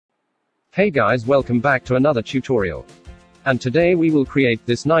Hey guys, welcome back to another tutorial. And today we will create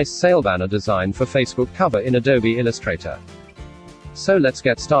this nice sale banner design for Facebook cover in Adobe Illustrator. So let's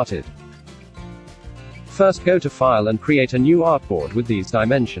get started. First go to File and create a new artboard with these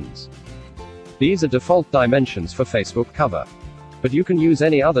dimensions. These are default dimensions for Facebook cover. But you can use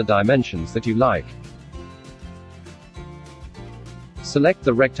any other dimensions that you like. Select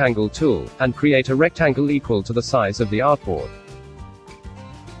the rectangle tool, and create a rectangle equal to the size of the artboard.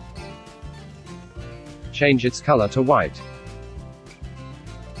 Change its color to white.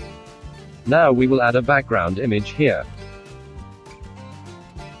 Now we will add a background image here.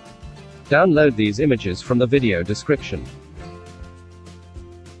 Download these images from the video description.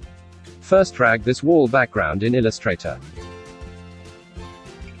 First drag this wall background in Illustrator.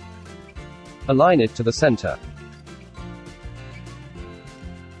 Align it to the center.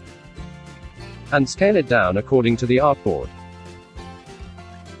 And scale it down according to the artboard.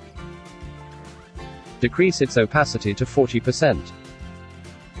 Decrease its opacity to 40%.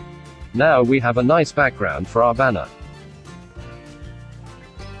 Now we have a nice background for our banner.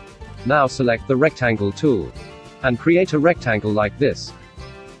 Now select the rectangle tool. And create a rectangle like this.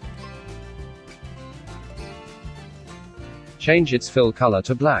 Change its fill color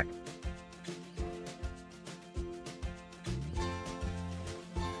to black.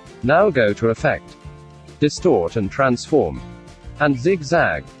 Now go to Effect, Distort and Transform, and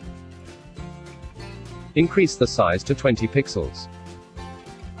Zigzag. Increase the size to 20 pixels.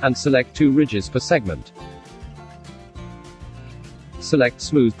 And select 2 ridges per segment. Select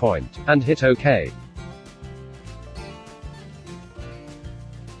Smooth Point, and hit OK.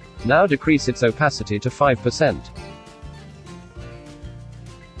 Now decrease its opacity to 5%.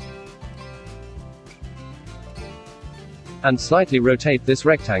 And slightly rotate this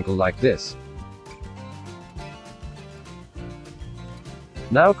rectangle like this.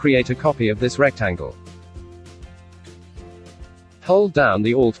 Now create a copy of this rectangle. Hold down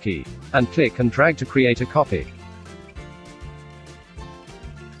the Alt key, and click and drag to create a copy.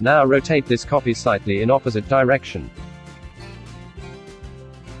 Now rotate this copy slightly in opposite direction.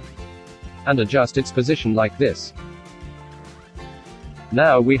 And adjust its position like this.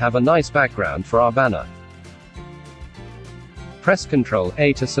 Now we have a nice background for our banner. Press Ctrl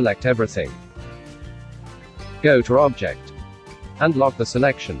A to select everything. Go to Object. And lock the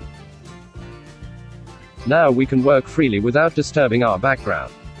selection. Now we can work freely without disturbing our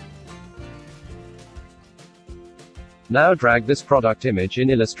background. Now drag this product image in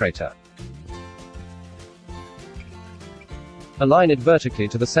Illustrator. Align it vertically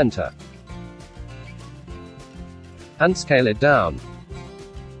to the center. And scale it down.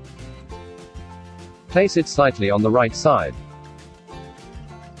 Place it slightly on the right side.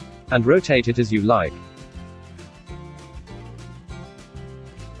 And rotate it as you like.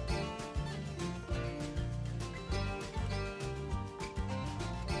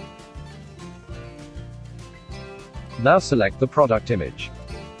 Now select the product image.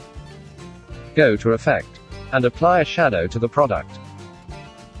 Go to Effect. And apply a shadow to the product.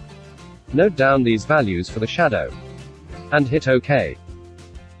 Note down these values for the shadow. And hit OK.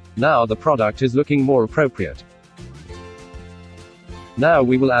 Now the product is looking more appropriate. Now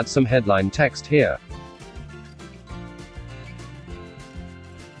we will add some headline text here.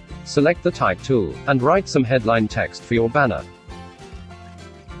 Select the Type tool, and write some headline text for your banner.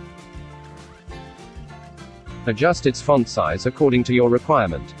 Adjust its font size according to your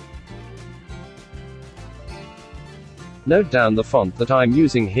requirement. Note down the font that I'm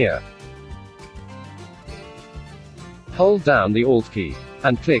using here. Hold down the Alt key,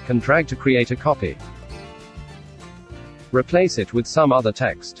 and click and drag to create a copy. Replace it with some other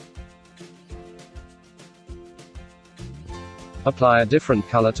text. Apply a different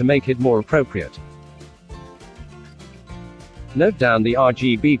color to make it more appropriate. Note down the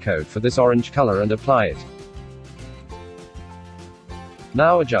RGB code for this orange color and apply it.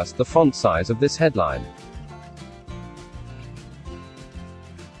 Now adjust the font size of this headline.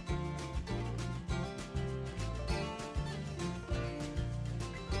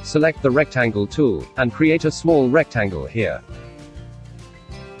 Select the rectangle tool, and create a small rectangle here.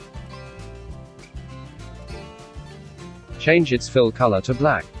 Change its fill color to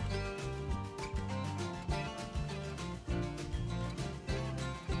black.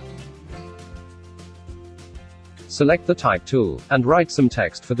 Select the Type tool, and write some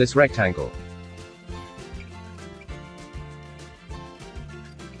text for this rectangle.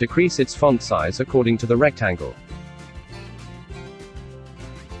 Decrease its font size according to the rectangle.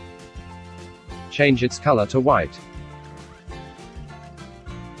 Change its color to white.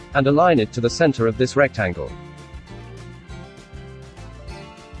 And align it to the center of this rectangle.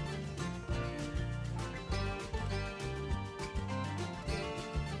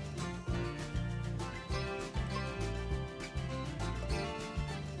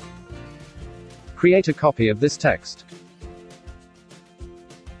 Create a copy of this text.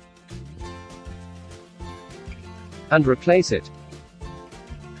 And replace it.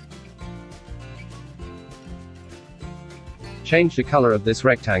 Change the color of this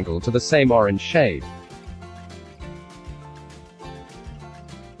rectangle to the same orange shade.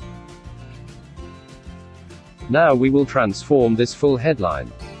 Now we will transform this full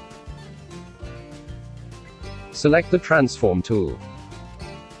headline. Select the transform tool.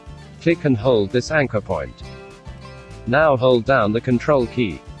 Click and hold this anchor point. Now hold down the Control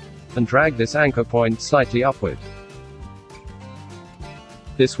key and drag this anchor point slightly upward.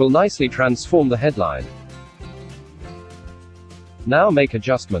 This will nicely transform the headline. Now make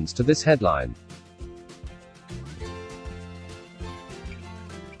adjustments to this headline.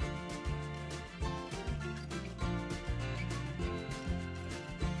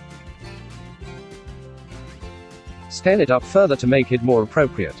 Scale it up further to make it more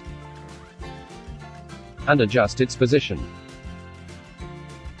appropriate. And adjust its position.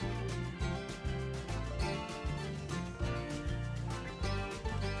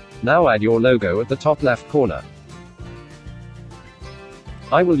 Now add your logo at the top left corner.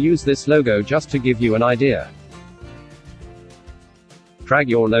 I will use this logo just to give you an idea. Drag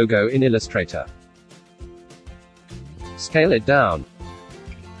your logo in Illustrator. Scale it down.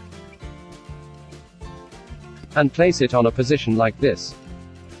 And place it on a position like this.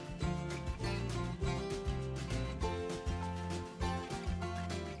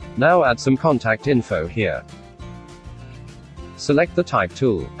 Now add some contact info here. Select the type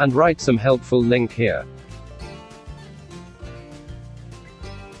tool, and write some helpful link here.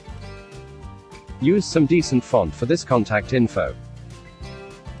 Use some decent font for this contact info.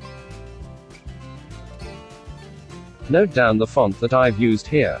 Note down the font that I've used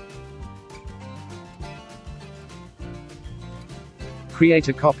here. Create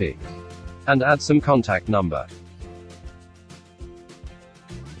a copy. And add some contact number.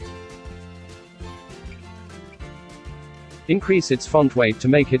 Increase its font weight to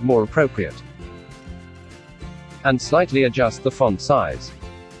make it more appropriate. And slightly adjust the font size.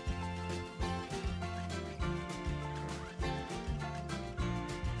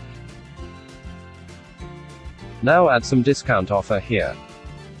 Now add some discount offer here.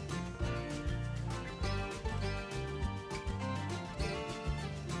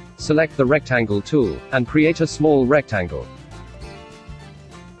 Select the rectangle tool, and create a small rectangle.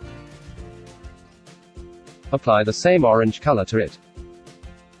 Apply the same orange color to it.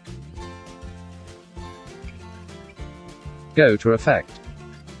 Go to Effect.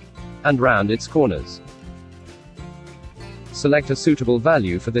 And round its corners. Select a suitable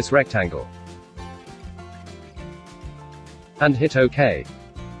value for this rectangle. And hit OK.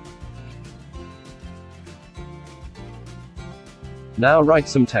 Now write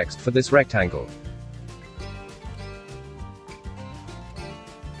some text for this rectangle.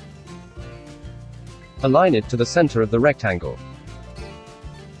 Align it to the center of the rectangle.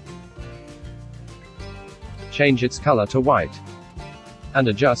 Change its color to white. And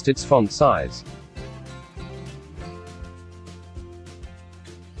adjust its font size.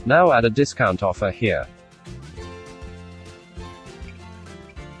 Now add a discount offer here.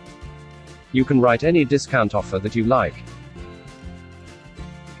 You can write any discount offer that you like.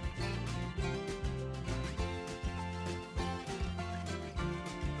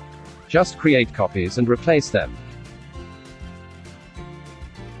 Just create copies and replace them.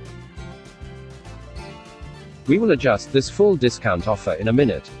 We will adjust this full discount offer in a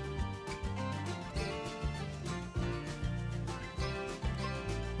minute.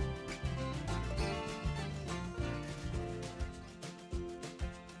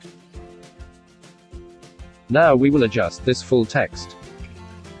 Now we will adjust this full text.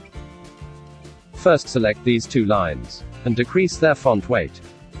 First select these two lines, and decrease their font weight.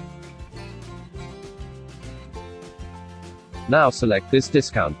 Now select this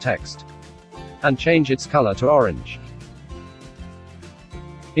discount text. And change its color to orange.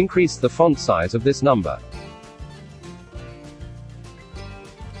 Increase the font size of this number.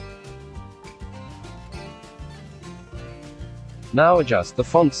 Now adjust the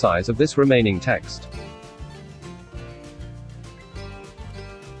font size of this remaining text.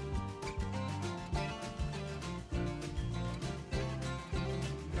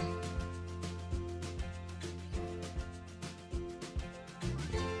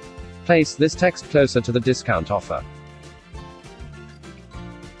 Place this text closer to the discount offer.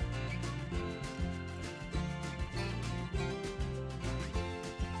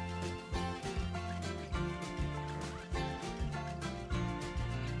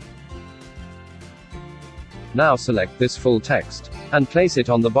 Now select this full text. and place it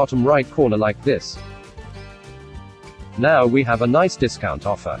on the bottom right corner like this. Now we have a nice discount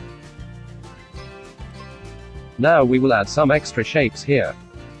offer. Now we will add some extra shapes here.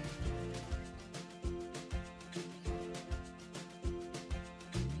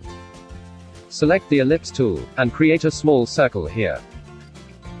 Select the ellipse tool, and create a small circle here.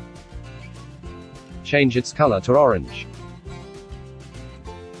 Change its color to orange.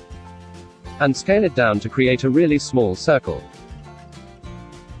 And scale it down to create a really small circle.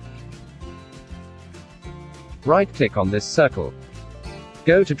 Right-click on this circle.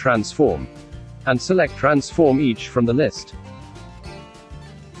 Go to Transform. And select Transform Each from the list.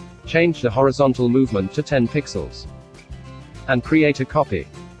 Change the horizontal movement to 10 pixels. And create a copy.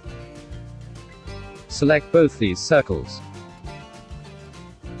 Select both these circles.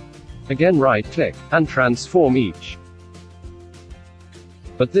 Again right-click, and transform each.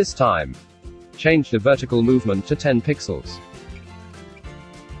 But this time, change the vertical movement to 10 pixels.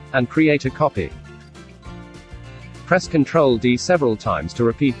 And create a copy. Press Ctrl D several times to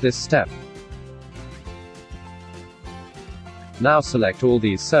repeat this step. Now select all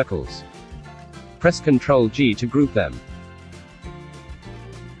these circles. Press Ctrl G to group them.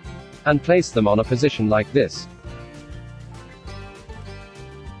 And place them on a position like this.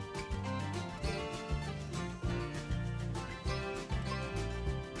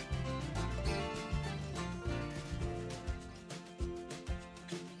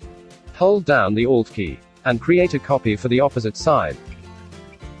 Hold down the Alt key, and create a copy for the opposite side.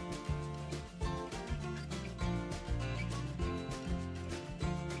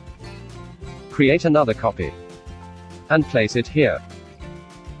 Create another copy. And place it here.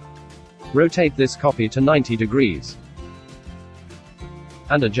 Rotate this copy to 90 degrees.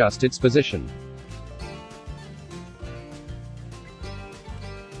 And adjust its position.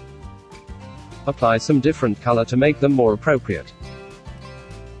 Apply some different color to make them more appropriate.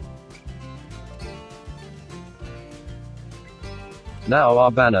 Now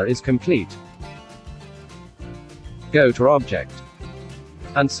our banner is complete. Go to Object.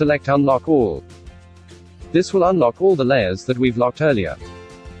 And select Unlock All. This will unlock all the layers that we've locked earlier.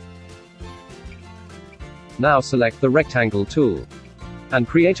 Now select the Rectangle tool. And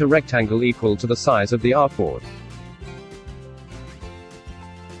create a rectangle equal to the size of the artboard.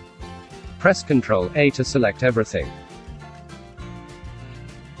 Press Ctrl A to select everything.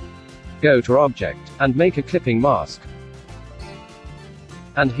 Go to Object, and make a clipping mask.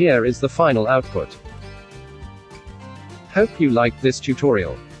 And here is the final output. Hope you liked this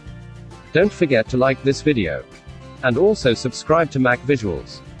tutorial. Don't forget to like this video. And also subscribe to Mac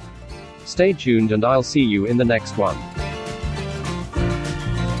Visuals. Stay tuned and I'll see you in the next one.